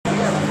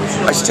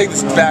I should take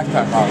this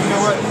backpack off. You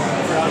know what?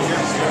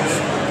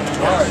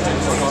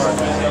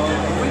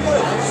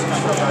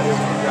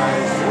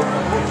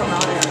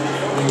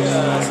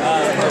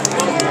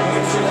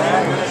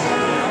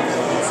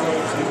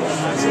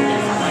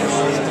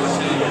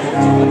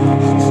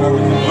 Start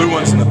with the blue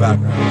ones in the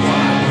background.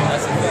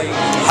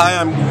 Hi,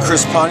 I'm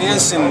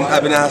Pontius, and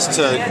I've been asked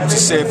to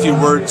say a few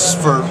words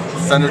for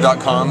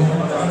Fender.com.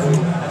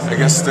 I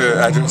guess the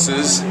address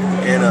is,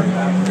 and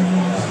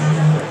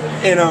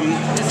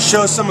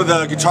show some of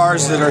the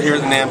guitars that are here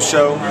at the NAMM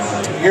show.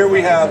 Here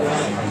we have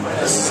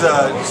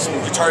some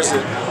guitars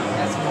that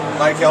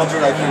Mike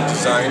Eldred, I think,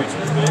 designed.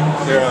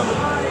 They're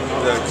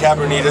the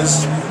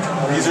Cabernetas.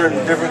 These are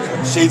in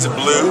different shades of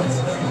blue.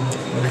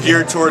 They're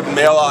geared toward the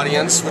male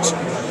audience, which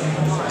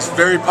is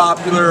very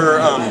popular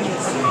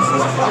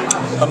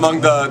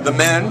among the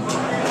men.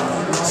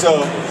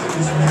 So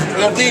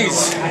we have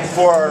these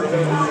for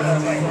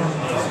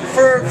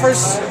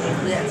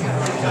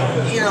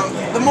you know,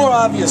 the more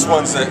obvious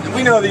ones that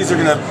we know these are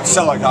going to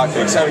sell like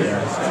hotcakes. I mean,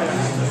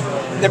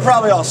 they're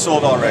probably all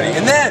sold already.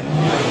 And then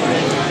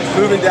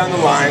moving down the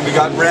line, we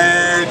got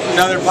red,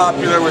 another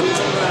popular with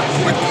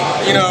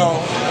you know,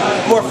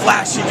 more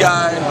flashy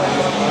guy.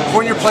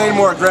 When you're playing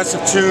more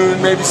aggressive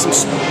tune, maybe some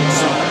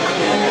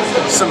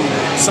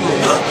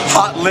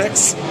hot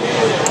licks.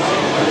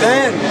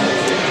 Then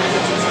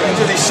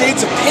into these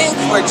shades of pink,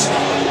 which,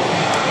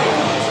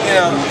 you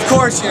know, of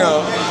course, you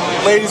know,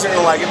 ladies are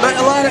gonna like it, but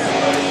a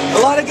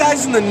lot of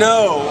guys in the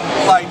know,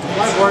 like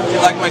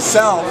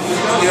myself,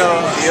 you know,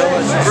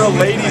 real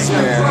ladies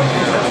man,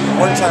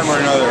 one time or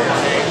another.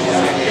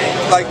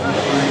 Like,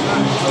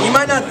 you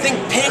might not think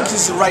pink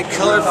is the right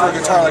color for a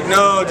guitar. Like,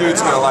 no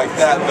dude's gonna like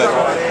that. But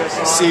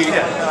see,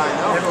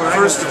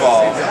 first of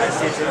all,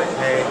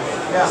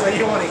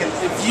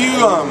 if you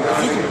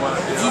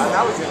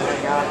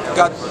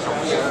got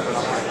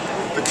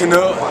the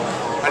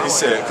how do you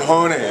say it,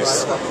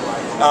 cojones,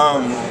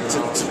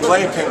 to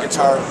play a pink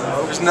guitar,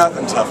 there's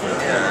nothing tougher than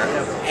that.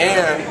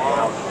 And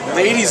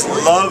ladies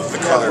love the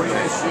color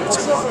pink.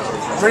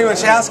 Pretty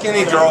much ask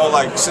any girl,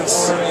 like,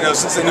 since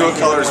they knew what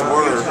colors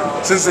were,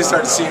 since they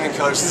started seeing the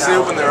colors, since they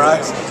opened their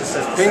eyes,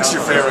 pink's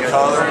your favorite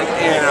color,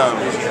 and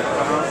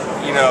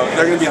you know,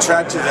 they're going to be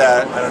attracted to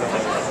that.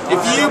 If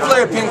you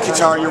play a pink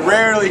guitar, you're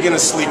rarely going to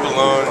sleep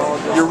alone.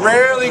 You're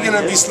rarely going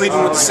to be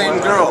sleeping with the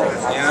same girl,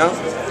 you know?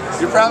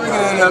 You're probably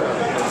going to end up,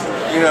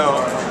 you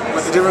know,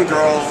 with a different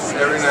girl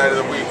every night of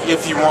the week,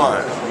 if you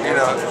want, you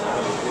know.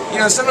 You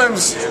know,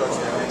 sometimes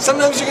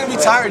you're going to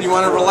be tired, you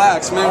want to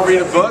relax, maybe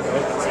read a book.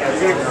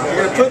 You're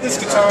going to put this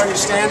guitar on your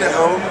stand at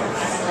home,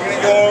 you're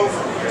going to go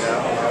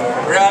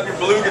grab your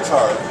blue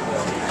guitar,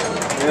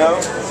 you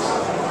know.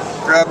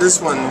 Grab this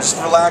one, just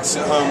relax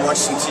at home, watch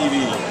some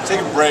TV,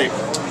 take a break,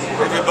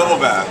 maybe a bubble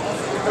bath.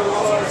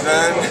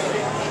 Then,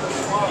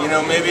 you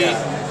know, maybe a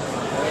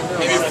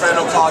friend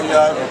will call you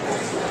up.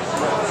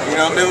 You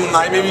know, middle of the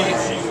night, maybe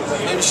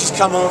she's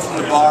come home from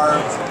the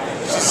bar.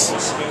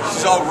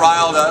 She's all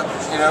riled up,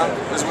 you know,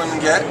 as women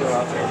get.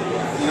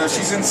 You know,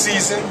 she's in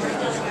season,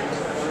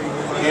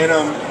 and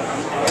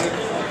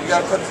you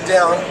gotta put it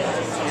down,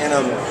 and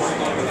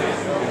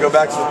go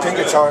back to the pink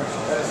guitar.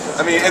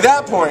 I mean, at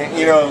that point,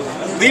 you know,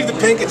 leave the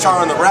pink guitar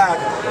on the rack,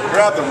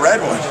 grab the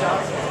red one,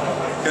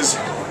 because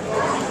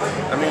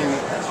I mean,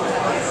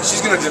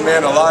 she's gonna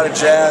demand a lot of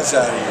jazz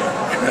out of you.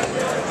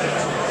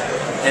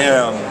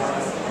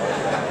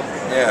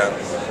 Yeah.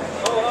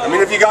 I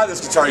mean, if you got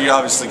this guitar, you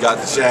obviously got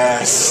the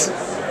jazz.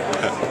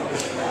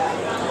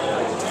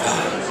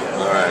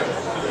 Alright.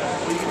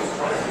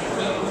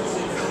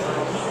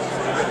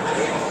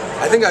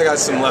 I think I got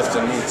some left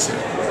in me, too.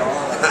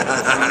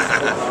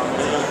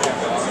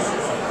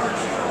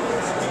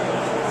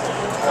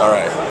 Alright.